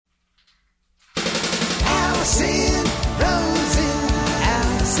Allison Rosen.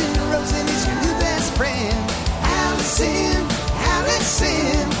 Allison Rosen is your new best friend. Allison,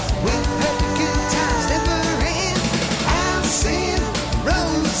 with her good times never end. Allison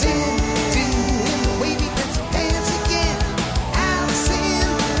Rosen, doing the wavy pencil dance again.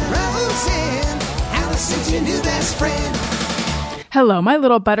 Allison's your new best friend. Hello, my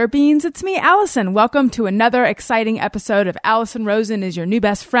little butterbeans. It's me, Allison. Welcome to another exciting episode of Allison Rosen is your new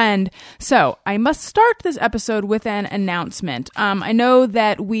best friend. So I must start this episode with an announcement. I know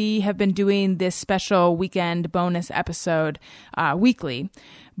that we have been doing this special weekend bonus episode weekly,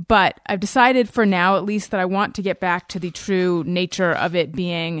 but I've decided for now, at least, that I want to get back to the true nature of it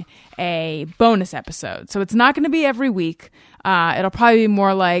being a bonus episode. So it's not going to be every week. It'll probably be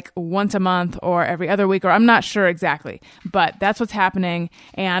more like once a month or every other week, or I'm not sure exactly, but that's what's happening.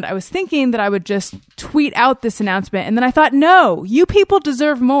 And I was thinking that I would just tweet out this announcement. And then I thought, no, you people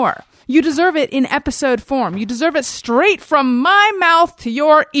deserve more. You deserve it in episode form. You deserve it straight from my mouth to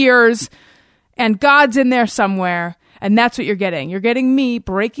your ears, and God's in there somewhere. And that's what you're getting. You're getting me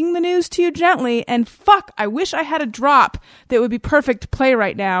breaking the news to you gently. And fuck, I wish I had a drop that would be perfect to play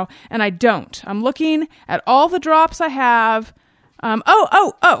right now. And I don't. I'm looking at all the drops I have.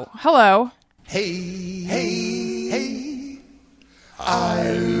 Hello. Hey,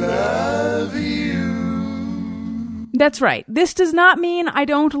 I love you. That's right. This does not mean I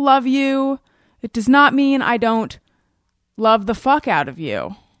don't love you. It does not mean I don't love the fuck out of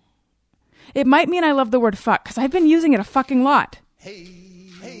you. It might mean I love the word fuck, because I've been using it a fucking lot. Hey,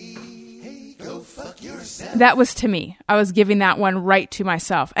 go fuck yourself. That was to me. I was giving that one right to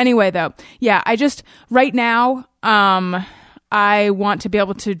myself. Anyway, though, yeah, right now, I want to be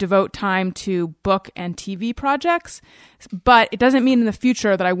able to devote time to book and TV projects, but it doesn't mean in the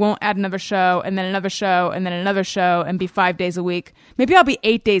future that I won't add another show and then another show and then another show and be 5 days a week. Maybe I'll be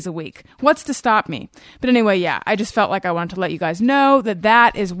 8 days a week. What's to stop me? But anyway, yeah, I just felt like I wanted to let you guys know that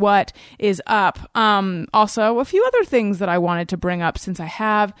that is what is up. Also, a few other things that I wanted to bring up since I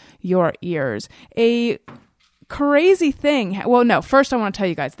have your ears. A crazy thing. Well, no, first I want to tell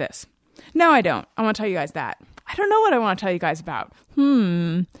you guys this. No, I don't. I want to tell you guys that. I don't know what I want to tell you guys about.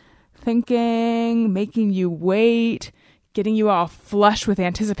 Thinking, making you wait, getting you all flush with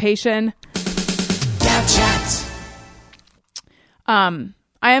anticipation. Chat. I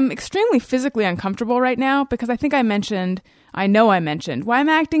am extremely physically uncomfortable right now because I know I mentioned, why am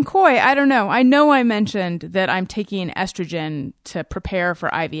I acting coy? I don't know. I know I mentioned that I'm taking estrogen to prepare for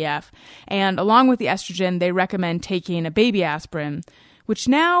IVF. And along with the estrogen, they recommend taking a baby aspirin, which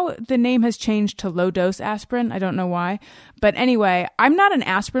now the name has changed to low-dose aspirin. I don't know why. But anyway, I'm not an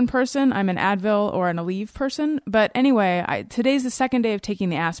aspirin person. I'm an Advil or an Aleve person. But anyway, today's the second day of taking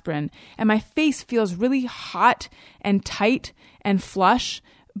the aspirin, and my face feels really hot and tight and flush.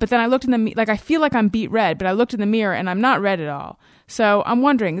 But then I looked in the mirror, I feel like I'm beet red, but I looked in the mirror and I'm not red at all. So I'm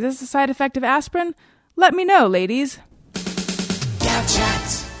wondering, is this a side effect of aspirin? Let me know, ladies.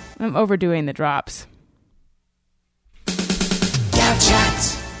 Chat. I'm overdoing the drops.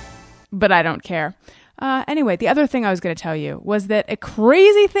 Chat. But I don't care. Anyway, the other thing I was going to tell you was that a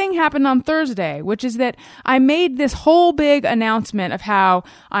crazy thing happened on Thursday, which is that I made this whole big announcement of how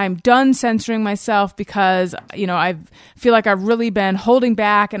I'm done censoring myself because, I feel like I've really been holding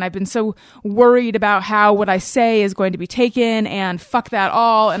back and I've been so worried about how what I say is going to be taken and fuck that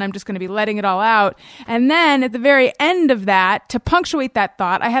all, and I'm just going to be letting it all out. And then at the very end of that, to punctuate that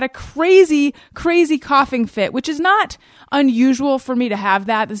thought, I had a crazy, crazy coughing fit, which is not unusual for me to have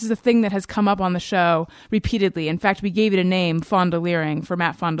that. This is a thing that has come up on the show repeatedly. In fact, we gave it a name, Fondeliering, for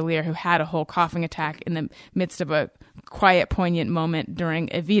Matt Fondelier, who had a whole coughing attack in the midst of a quiet, poignant moment during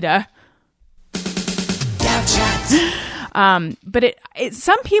Evita. But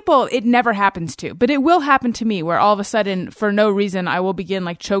some people, it never happens to, but it will happen to me where all of a sudden, for no reason, I will begin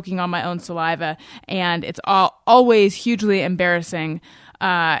choking on my own saliva, and it's always hugely embarrassing.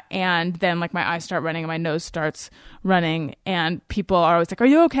 And then my eyes start running and my nose starts running, and people are always like, are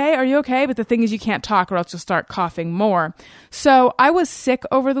you okay? Are you okay? But the thing is, you can't talk or else you'll start coughing more. So I was sick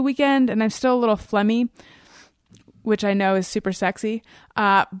over the weekend and I'm still a little phlegmy, which I know is super sexy.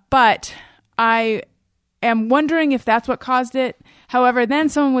 But I am wondering if that's what caused it. However, then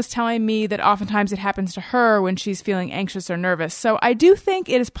someone was telling me that oftentimes it happens to her when she's feeling anxious or nervous. So I do think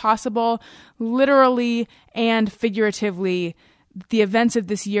it is possible, literally and figuratively, the events of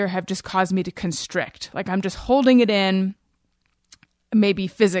this year have just caused me to constrict. I'm just holding it in, maybe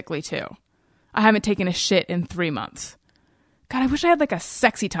physically too. I haven't taken a shit in 3 months. God, I wish I had a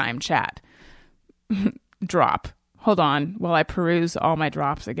sexy time chat. Drop. Hold on while I peruse all my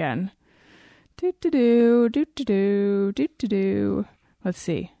drops again. Let's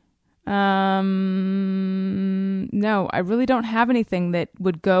see. No, I really don't have anything that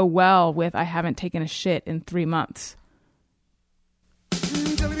would go well with I haven't taken a shit in 3 months.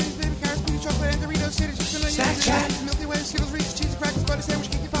 Snack chat.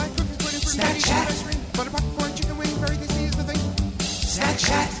 Snack chat. Snack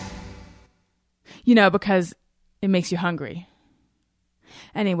chat. You know, because it makes you hungry.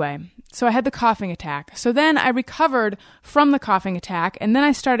 Anyway, so I had the coughing attack. So then I recovered from the coughing attack, and then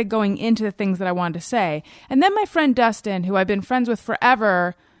I started going into the things that I wanted to say. And then my friend Dustin, who I've been friends with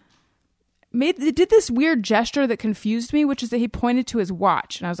forever, did this weird gesture that confused me, which is that he pointed to his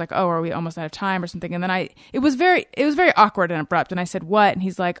watch. And I was like, oh, are we almost out of time or something? And then it was very awkward and abrupt. And I said, what? And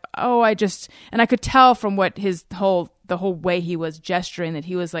he's like, oh, and I could tell from what the whole way he was gesturing that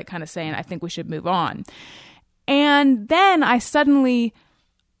he was like kind of saying, I think we should move on. And then I suddenly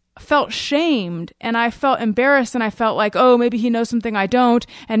felt shamed and I felt embarrassed and I felt like, oh, maybe he knows something I don't.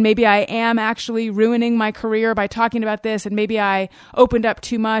 And maybe I am actually ruining my career by talking about this. And maybe I opened up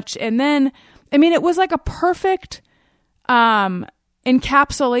too much. And then, I mean, it was like a perfect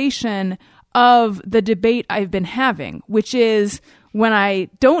encapsulation of the debate I've been having, which is when I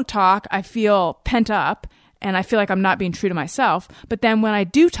don't talk, I feel pent up and I feel like I'm not being true to myself. But then when I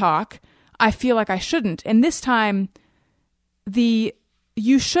do talk, I feel like I shouldn't. And this time, the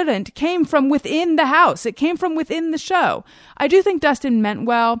you shouldn't came from within the house. It came from within the show. I do think Dustin meant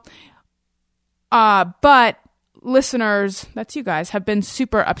well, but listeners, that's you guys, have been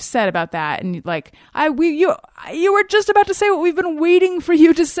super upset about that. And like, you were just about to say what we've been waiting for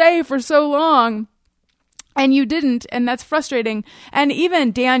you to say for so long. And you didn't, and that's frustrating. And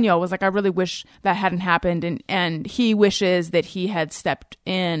even Daniel was like, I really wish that hadn't happened. And he wishes that he had stepped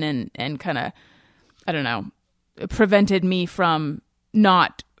in and kind of, I don't know, prevented me from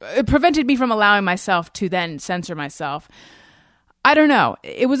allowing myself to then censor myself. I don't know.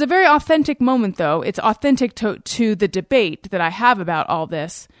 It was a very authentic moment, though. It's authentic to the debate that I have about all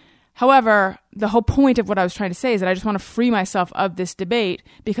this. However, the whole point of what I was trying to say is that I just want to free myself of this debate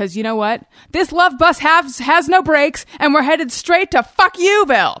because you know what? This love bus has no brakes and we're headed straight to fuck you,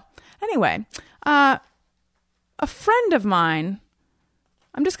 Bill. Anyway, a friend of mine,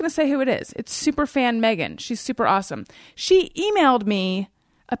 I'm just going to say who it is. It's Superfan Megan. She's super awesome. She emailed me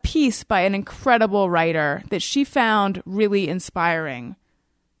a piece by an incredible writer that she found really inspiring.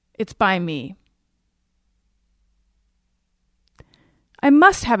 It's by me. I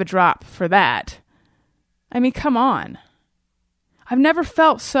must have a drop for that. I mean, come on. I've never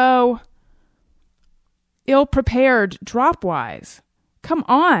felt so ill-prepared drop-wise. Come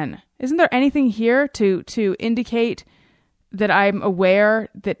on. Isn't there anything here to indicate that I'm aware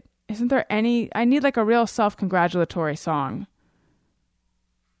that... Isn't there any... I need like a real self-congratulatory song.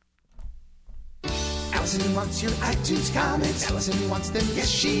 Allison wants your iTunes comments. Allison wants them, yes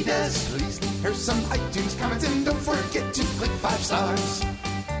she does. Please leave her some iTunes comments and don't forget to click 5 stars.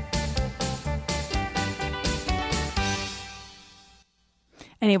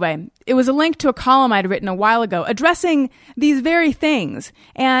 Anyway, it was a link to a column I'd written a while ago addressing these very things.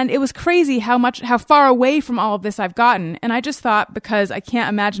 And it was crazy how far away from all of this I've gotten. And I just thought, because I can't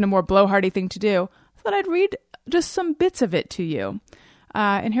imagine a more blowhardy thing to do, I thought I'd read just some bits of it to you.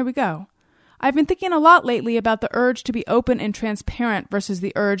 And here we go. I've been thinking a lot lately about the urge to be open and transparent versus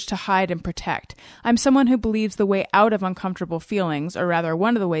the urge to hide and protect. I'm someone who believes the way out of uncomfortable feelings, or rather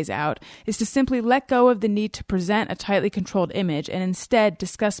one of the ways out, is to simply let go of the need to present a tightly controlled image and instead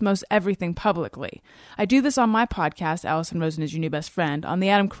discuss most everything publicly. I do this on my podcast, Allison Rosen is Your New Best Friend, on the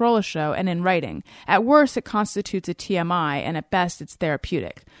Adam Carolla Show, and in writing. At worst, it constitutes a TMI, and at best, it's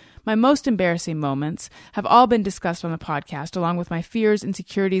therapeutic. My most embarrassing moments have all been discussed on the podcast, along with my fears,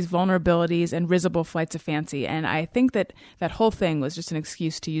 insecurities, vulnerabilities, and risible flights of fancy. And I think that whole thing was just an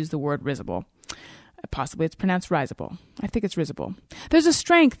excuse to use the word risible. Possibly it's pronounced risible. I think it's risible. There's a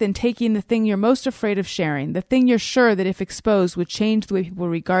strength in taking the thing you're most afraid of sharing, the thing you're sure that if exposed would change the way people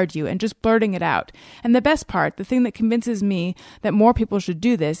regard you, and just blurting it out. And the best part, the thing that convinces me that more people should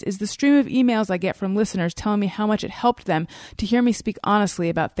do this, is the stream of emails I get from listeners telling me how much it helped them to hear me speak honestly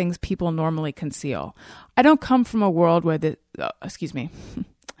about things people normally conceal. I don't come from a world where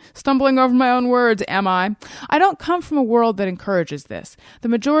stumbling over my own words, am I? I don't come from a world that encourages this. The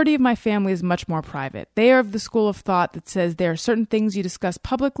majority of my family is much more private. They are of the school of thought that says there are certain things you discuss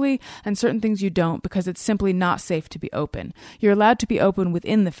publicly and certain things you don't because it's simply not safe to be open. You're allowed to be open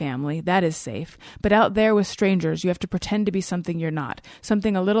within the family, that is safe, but out there with strangers you have to pretend to be something you're not,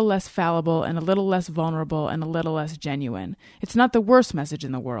 something a little less fallible and a little less vulnerable and a little less genuine. It's not the worst message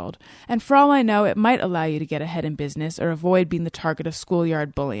in the world, and for all I know it might allow you to get ahead in business or avoid being the target of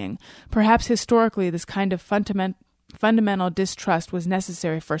schoolyard bullying. Perhaps historically this kind of fundamental fundamental distrust was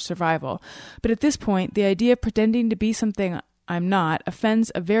necessary for survival. But at this point, the idea of pretending to be something I'm not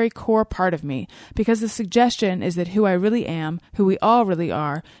offends a very core part of me, because the suggestion is that who I really am, who we all really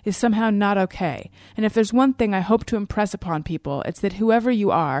are, is somehow not okay. And if there's one thing I hope to impress upon people, it's that whoever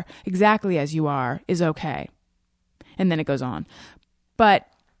you are, exactly as you are, is okay. And then it goes on. But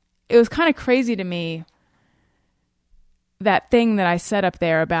it was kind of crazy to me, that thing that I said up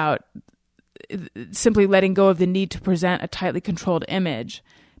there about simply letting go of the need to present a tightly controlled image,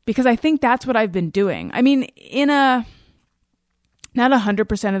 because I think that's what I've been doing. I mean, not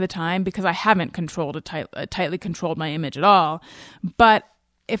 100% of the time, because I haven't tightly controlled my image at all. But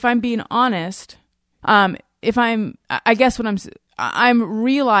if I'm being honest, I'm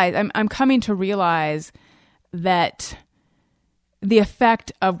coming to realize that the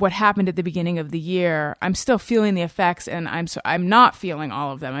effect of what happened at the beginning of the year, I'm still feeling the effects, and I'm not feeling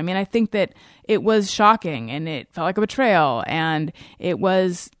all of them. I mean, I think that it was shocking, and it felt like a betrayal, and it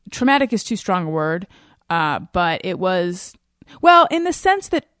was traumatic is too strong a word, but it was, well, in the sense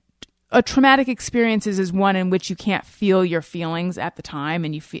that a traumatic experience is one in which you can't feel your feelings at the time,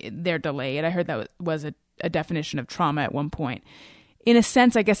 and they're delayed. I heard that was a definition of trauma at one point. In a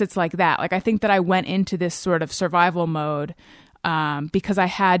sense, I guess it's like that. Like, I think that I went into this sort of survival mode because I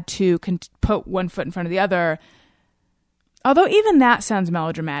had to put one foot in front of the other. Although even that sounds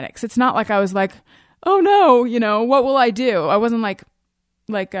melodramatic. So it's not like I was like, oh no, what will I do? I wasn't like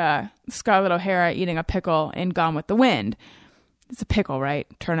Scarlett O'Hara eating a pickle in Gone with the Wind. It's a pickle, right?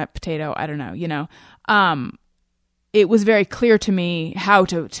 Turnip, potato, I don't know, It was very clear to me how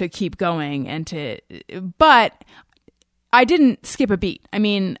to keep going but I didn't skip a beat. I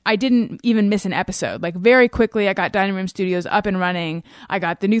mean, I didn't even miss an episode. Like, very quickly, I got Dining Room Studios up and running. I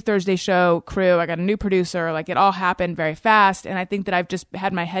got the new Thursday show crew. I got a new producer. Like, it all happened very fast. And I think that I've just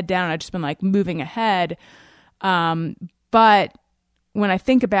had my head down. I've just been like moving ahead. But when I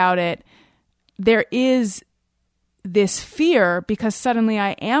think about it, there is this fear because suddenly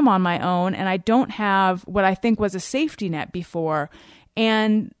I am on my own and I don't have what I think was a safety net before.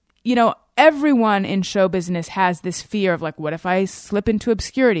 And, everyone in show business has this fear of like, what if I slip into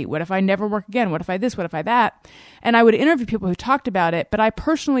obscurity? What if I never work again? What if I this? What if I that? And I would interview people who talked about it, but I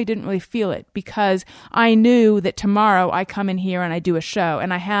personally didn't really feel it because I knew that tomorrow I come in here and I do a show.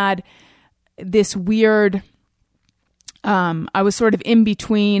 And I had this weird, I was sort of in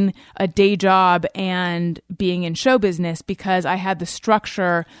between a day job and being in show business because I had the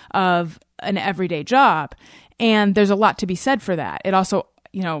structure of an everyday job. And there's a lot to be said for that. It also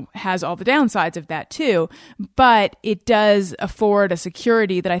has all the downsides of that too, but it does afford a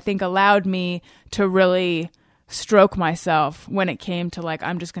security that I think allowed me to really stroke myself when it came to like,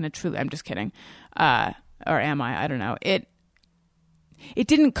 I'm just kidding. Or am I? I don't know. It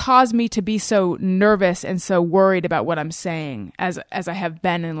didn't cause me to be so nervous and so worried about what I'm saying as I have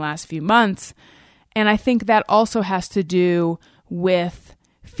been in the last few months. And I think that also has to do with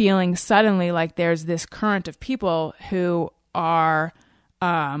feeling suddenly like there's this current of people who are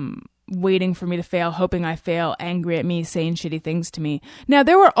waiting for me to fail, hoping I fail, angry at me, saying shitty things to me. Now,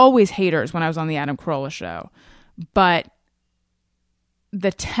 there were always haters when I was on the Adam Carolla Show, but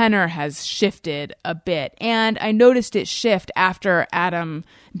the tenor has shifted a bit. And I noticed it shift after Adam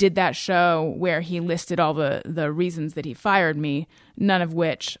did that show where he listed all the reasons that he fired me, none of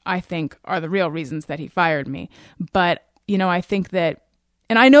which I think are the real reasons that he fired me. But, I think that,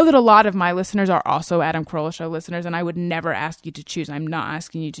 and I know that a lot of my listeners are also Adam Carolla Show listeners, and I would never ask you to choose. I'm not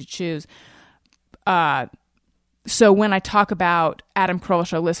asking you to choose. So when I talk about Adam Carolla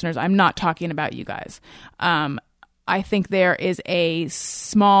Show listeners, I'm not talking about you guys. I think there is a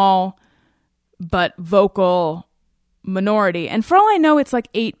small but vocal minority, and for all I know, it's like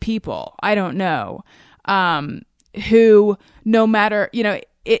 8 people. I don't know, who no matter,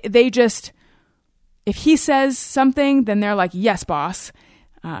 they just, if he says something, then they're like, yes, boss.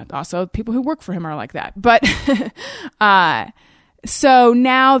 Also, people who work for him are like that. But so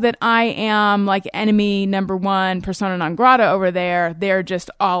now that I am like enemy number one, persona non grata over there, they're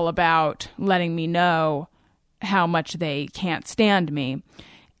just all about letting me know how much they can't stand me.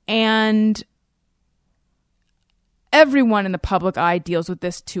 And everyone in the public eye deals with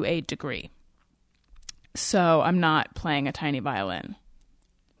this to a degree. So I'm not playing a tiny violin,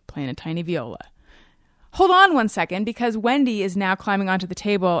 playing a tiny viola. Hold on one second, because Wendy is now climbing onto the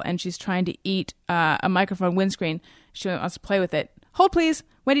table and she's trying to eat a microphone windscreen. She wants to play with it. Hold, please.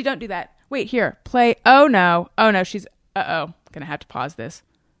 Wendy, don't do that. Wait, here. Play. Oh, no. She's... Uh-oh. Gonna have to pause this.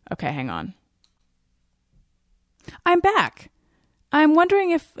 Okay, hang on. I'm back. I'm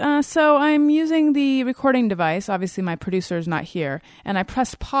wondering if... so I'm using the recording device. Obviously, my producer is not here. And I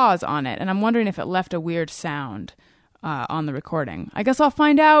pressed pause on it. And I'm wondering if it left a weird sound. on the recording. I guess I'll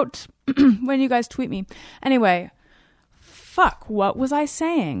find out when you guys tweet me. Anyway, fuck, what was I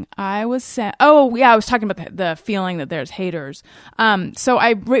saying? I was talking about the feeling that there's haters. So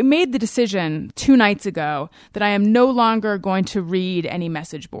I made the decision 2 nights ago that I am no longer going to read any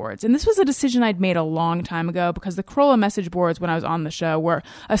message boards. And this was a decision I'd made a long time ago because the Carolla message boards when I was on the show were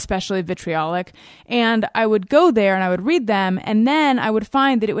especially vitriolic. And I would go there and I would read them, and then I would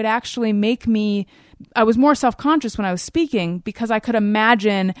find that it would actually make me... I was more self-conscious when I was speaking because I could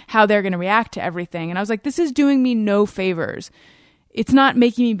imagine how they're going to react to everything. And I was like, this is doing me no favors. It's not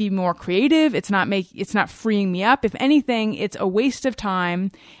making me be more creative. It's not freeing me up. If anything, it's a waste of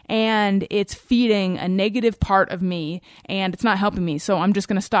time and it's feeding a negative part of me and it's not helping me. So I'm just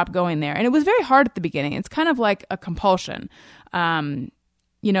going to stop going there. And it was very hard at the beginning. It's kind of like a compulsion.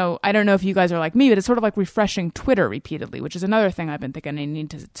 I don't know if you guys are like me, but it's sort of like refreshing Twitter repeatedly, which is another thing I've been thinking I need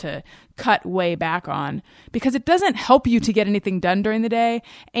to cut way back on because it doesn't help you to get anything done during the day.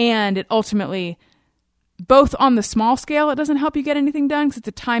 And it ultimately, both on the small scale, it doesn't help you get anything done because it's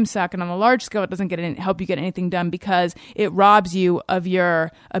a time suck. And on the large scale, it doesn't help you get anything done because it robs you of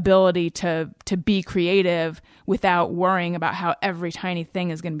your ability to be creative without worrying about how every tiny thing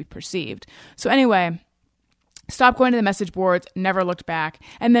is going to be perceived. So anyway... Stopped going to the message boards, never looked back.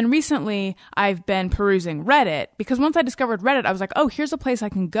 And then recently I've been perusing Reddit because once I discovered Reddit, I was like, oh, here's a place I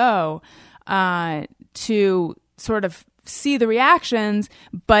can go to sort of see the reactions,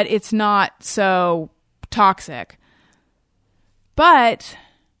 but it's not so toxic. But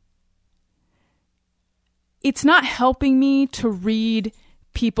it's not helping me to read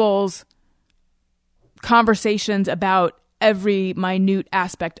people's conversations about every minute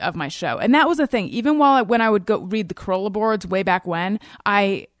aspect of my show. And that was the thing. Even when I would go read the Carolla boards way back when,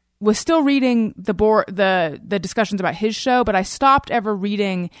 I was still reading the discussions about his show, but I stopped ever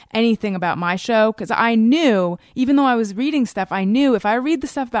reading anything about my show because I knew, even though I was reading stuff, I knew if I read the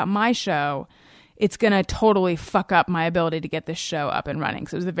stuff about my show, it's going to totally fuck up my ability to get this show up and running.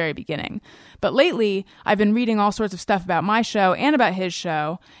 So it was the very beginning. But lately, I've been reading all sorts of stuff about my show and about his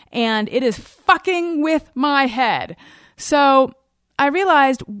show, and it is fucking with my head. So I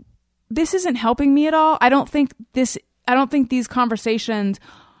realized this isn't helping me at all. I don't think these conversations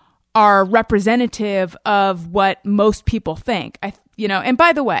are representative of what most people think. And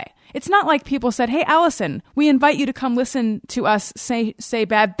by the way, it's not like people said, "Hey, Allison, we invite you to come listen to us say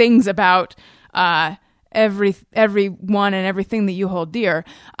bad things about everyone and everything that you hold dear."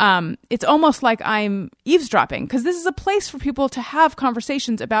 It's almost like I'm eavesdropping because this is a place for people to have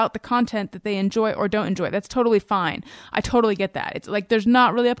conversations about the content that they enjoy or don't enjoy. That's totally fine. I totally get that. It's like there's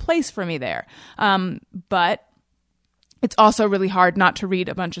not really a place for me there. But it's also really hard not to read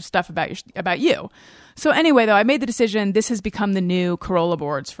a bunch of stuff about you. So anyway, though, I made the decision. This has become the new Carolla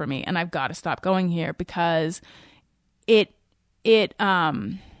boards for me, and I've got to stop going here because it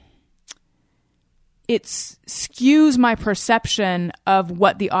skews my perception of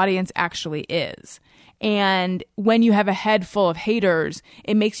what the audience actually is. And when you have a head full of haters,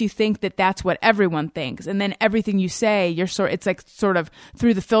 it makes you think that that's what everyone thinks. And then everything you say, it's like sort of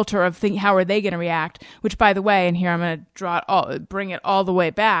through the filter of how are they going to react? Which, by the way, and here I'm going to bring it all the way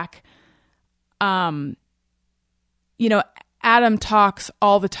back. Adam talks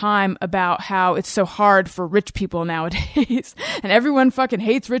all the time about how it's so hard for rich people nowadays and everyone fucking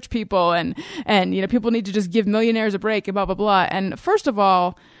hates rich people and people need to just give millionaires a break and blah, blah, blah. And first of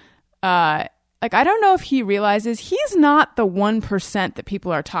all, I don't know if he realizes he's not the 1% that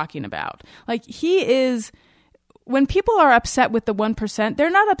people are talking about. Like he is, when people are upset with the 1%, they're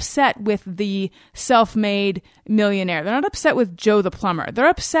not upset with the self-made millionaire. They're not upset with Joe the plumber. They're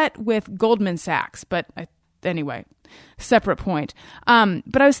upset with Goldman Sachs. But anyway, separate point.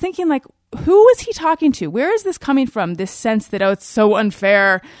 But I was thinking, like, who is he talking to? Where is this coming from? This sense that, it's so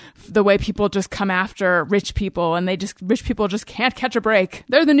unfair the way people just come after rich people and rich people just can't catch a break.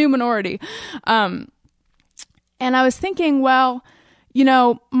 They're the new minority. And I was thinking, well,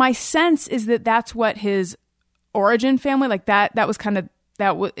 my sense is that that's what his origin family, like that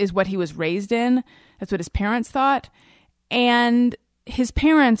is what he was raised in. That's what his parents thought. And his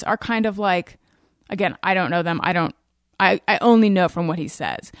parents are kind of like, again, I don't know them. I only know from what he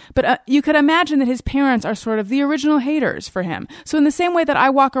says. But you could imagine that his parents are sort of the original haters for him. So in the same way that I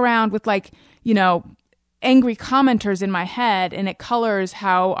walk around with angry commenters in my head and it colors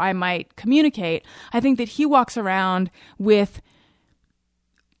how I might communicate, I think that he walks around with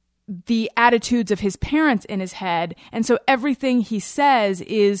the attitudes of his parents in his head. And so everything he says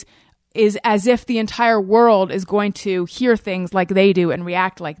is as if the entire world is going to hear things like they do and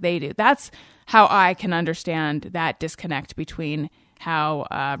react like they do. That's how I can understand that disconnect between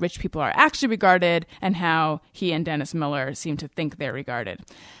how rich people are actually regarded and how he and Dennis Miller seem to think they're regarded.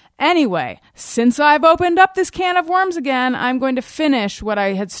 Anyway, since I've opened up this can of worms again, I'm going to finish what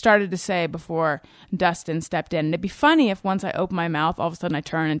I had started to say before Dustin stepped in. And it'd be funny if once I open my mouth, all of a sudden I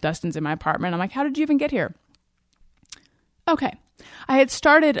turn and Dustin's in my apartment. I'm like, how did you even get here? Okay. I had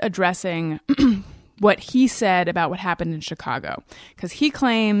started addressing what he said about what happened in Chicago, because he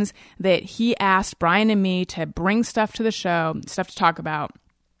claims that he asked Brian and me to bring stuff to the show, stuff to talk about,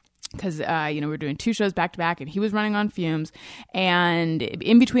 because we were doing 2 shows back to back and he was running on fumes. And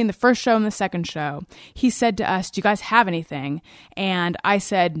in between the first show and the second show, he said to us, do you guys have anything? And I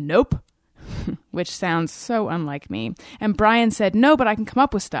said, nope, which sounds so unlike me. And Brian said, no, but I can come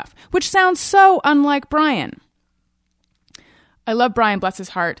up with stuff, which sounds so unlike Brian. I love Brian, bless his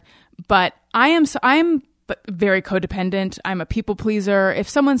heart, but I'm very codependent. I'm a people pleaser. If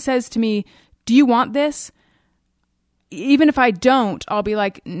someone says to me, do you want this? Even if I don't, I'll be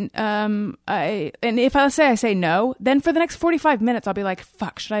like, and if I say no, then for the next 45 minutes, I'll be like,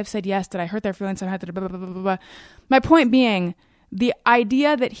 fuck, should I have said yes? Did I hurt their feelings? I had to blah, blah, blah, blah, blah. My point being, the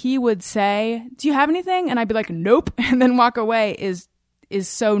idea that he would say, do you have anything? And I'd be like, nope. And then walk away is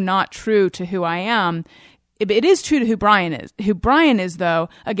so not true to who I am. It is true to who Brian is. Who Brian is, though,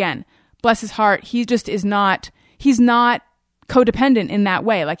 again, bless his heart, he just is not, he's not codependent in that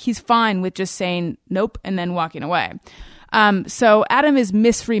way. Like, he's fine with just saying nope and then walking away. So Adam is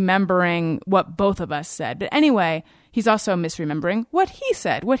misremembering what both of us said. But anyway, he's also misremembering what he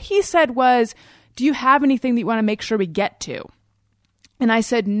said. What he said was, do you have anything that you want to make sure we get to? And I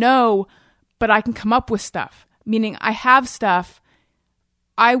said, no, but I can come up with stuff. Meaning I have stuff.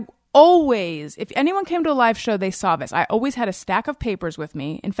 I always, if anyone came to a live show, they saw this. I always had a stack of papers with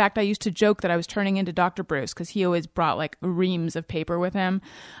me. In fact, I used to joke that I was turning into Dr. Bruce because he always brought like reams of paper with him.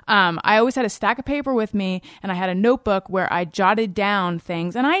 I always had a stack of paper with me, and I had a notebook where I jotted down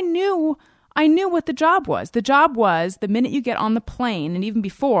things, and I knew what the job was. The job was, the minute you get on the plane, and even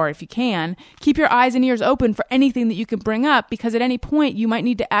before, if you can, keep your eyes and ears open for anything that you can bring up, because at any point you might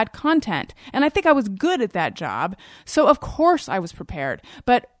need to add content. And I think I was good at that job, so of course I was prepared.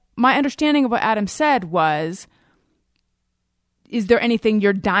 But my understanding of what Adam said was, is there anything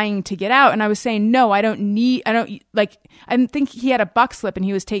you're dying to get out? And I was saying, no, I think he had a buck slip and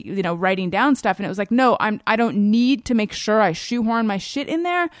he was writing down stuff. And it was like, no, I don't need to make sure I shoehorn my shit in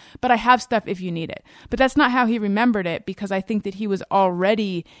there, but I have stuff if you need it. But that's not how he remembered it, because I think that he was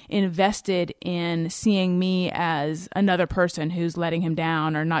already invested in seeing me as another person who's letting him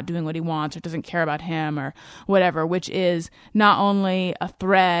down or not doing what he wants or doesn't care about him or whatever, which is not only a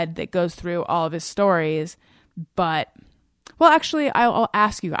thread that goes through all of his stories, but... Well, actually, I'll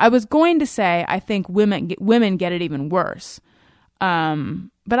ask you. I was going to say I think women get it even worse. But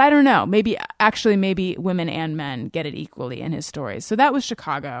I don't know. Maybe women and men get it equally in his stories. So that was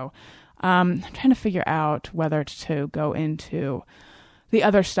Chicago. I'm trying to figure out whether to go into the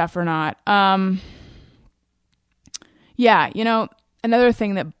other stuff or not. Another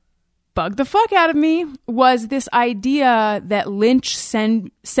thing that bugged the fuck out of me was this idea that Lynch sent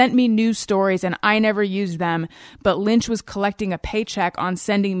me news stories and I never used them, but Lynch was collecting a paycheck on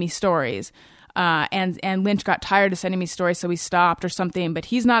sending me stories. And Lynch got tired of sending me stories, so he stopped or something, but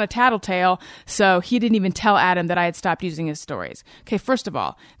he's not a tattletale, so he didn't even tell Adam that I had stopped using his stories. Okay, first of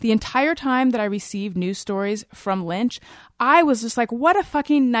all, the entire time that I received news stories from Lynch, I was just like, what a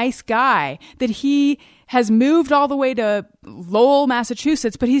fucking nice guy that he has moved all the way to Lowell,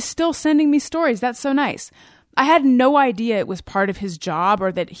 Massachusetts, but he's still sending me stories. That's so nice. I had no idea it was part of his job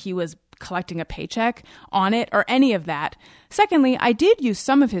or that he was collecting a paycheck on it or any of that. Secondly, I did use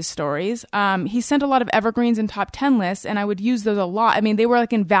some of his stories. He sent a lot of evergreens and top 10 lists, and I would use those a lot. I mean, they were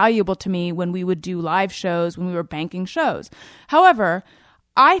like invaluable to me when we would do live shows, when we were banking shows. However,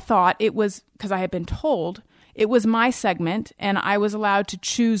 I thought it was, because I had been told, it was my segment and I was allowed to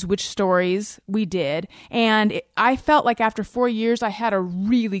choose which stories we did. And I felt like after 4 years, I had a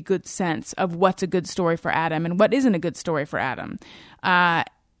really good sense of what's a good story for Adam and what isn't a good story for Adam.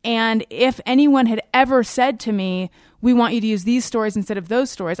 And if anyone had ever said to me, we want you to use these stories instead of those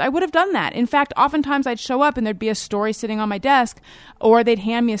stories, I would have done that. In fact, oftentimes I'd show up and there'd be a story sitting on my desk, or they'd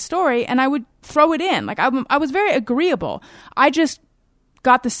hand me a story and I would throw it in. Like I was very agreeable. I just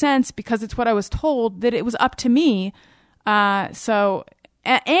got the sense, because it's what I was told, that it was up to me. And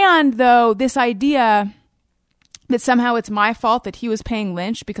though this idea that somehow it's my fault that he was paying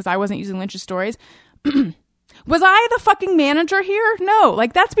Lynch because I wasn't using Lynch's stories, was I the fucking manager here? No,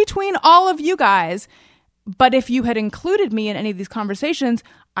 like that's between all of you guys. But if you had included me in any of these conversations,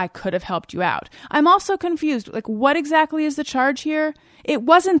 I could have helped you out. I'm also confused. Like, what exactly is the charge here? It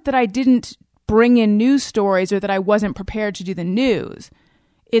wasn't that I didn't bring in news stories or that I wasn't prepared to do the news.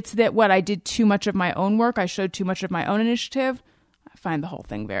 It's that I did too much of my own work. I showed too much of my own initiative. I find the whole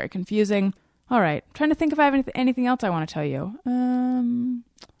thing very confusing. All right. I'm trying to think if I have anything else I want to tell you.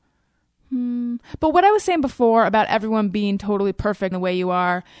 But what I was saying before about everyone being totally perfect in the way you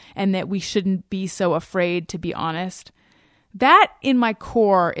are and that we shouldn't be so afraid to be honest, that in my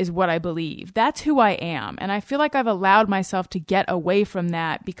core is what I believe. That's who I am. And I feel like I've allowed myself to get away from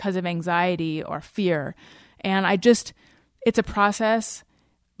that because of anxiety or fear. And it's a process,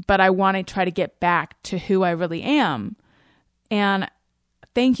 but I want to try to get back to who I really am. And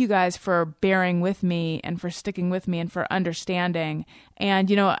thank you guys for bearing with me and for sticking with me and for understanding.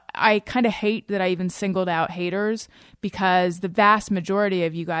 And, I kind of hate that I even singled out haters because the vast majority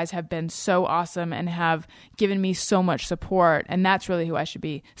of you guys have been so awesome and have given me so much support. And that's really who I should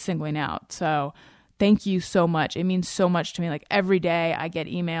be singling out. So thank you so much. It means so much to me. Like every day I get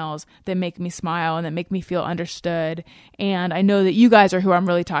emails that make me smile and that make me feel understood. And I know that you guys are who I'm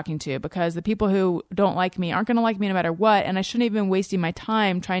really talking to because the people who don't like me aren't going to like me no matter what. And I shouldn't even be wasting my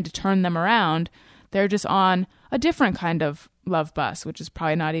time trying to turn them around. They're just on a different kind of love bus, which is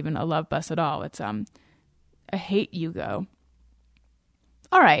probably not even a love bus at all. It's a hate you go.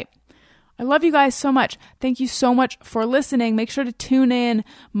 All right. I love you guys so much. Thank you so much for listening. Make sure to tune in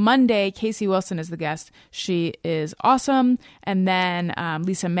Monday. Casey Wilson is the guest. She is awesome. And then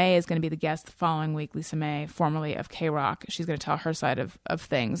Lisa May is going to be the guest the following week. Lisa May, formerly of K-Rock. She's going to tell her side of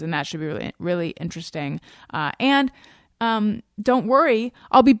things, and that should be really, really interesting. And don't worry,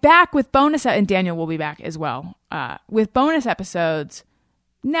 I'll be back with bonus, and Daniel will be back as well, with bonus episodes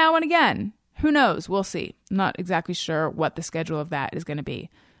now and again. Who knows? We'll see. I'm not exactly sure what the schedule of that is going to be.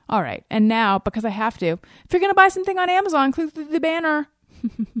 All right. And now, because I have to, if you're going to buy something on Amazon, click through the banner.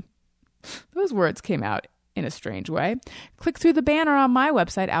 Those words came out in a strange way. Click through the banner on my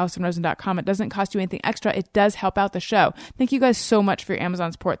website, AllisonRosen.com. It doesn't cost you anything extra. It does help out the show. Thank you guys so much for your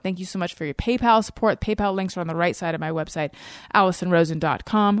Amazon support. Thank you so much for your PayPal support. PayPal links are on the right side of my website,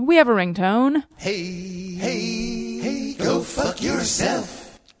 AllisonRosen.com. We have a ringtone. Hey, go fuck yourself.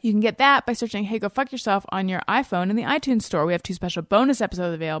 You can get that by searching Hey Go Fuck Yourself on your iPhone in the iTunes store. We have 2 special bonus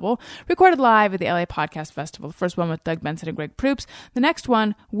episodes available, recorded live at the LA Podcast Festival. The first one with Doug Benson and Greg Proops. The next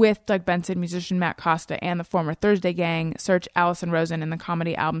one with Doug Benson, musician Matt Costa, and the former Thursday Gang. Search Allison Rosen in the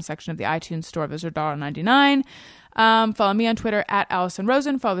comedy album section of the iTunes store. Those are $1.99. Follow me on Twitter at Allison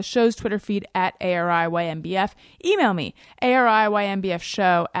Rosen. Follow the show's Twitter feed at ARIYMBF. Email me,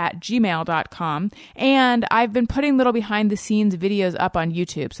 ARIYMBFshow@gmail.com. And I've been putting little behind the scenes videos up on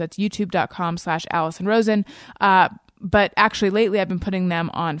YouTube. So that's youtube.com/Allison Rosen. But actually lately I've been putting them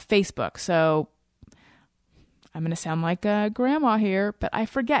on Facebook. So I'm going to sound like a grandma here, but I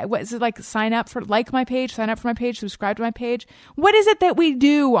forget. What is it like? Sign up for my page, subscribe to my page. What is it that we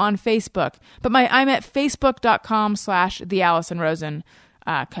do on Facebook? But I'm at facebook.com/the Allison Rosen,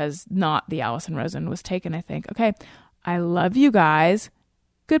 cause not the Allison Rosen was taken, I think. Okay. I love you guys.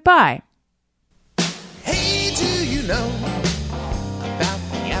 Goodbye. Hey, do you know about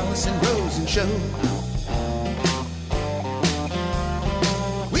the Allison Rosen Show?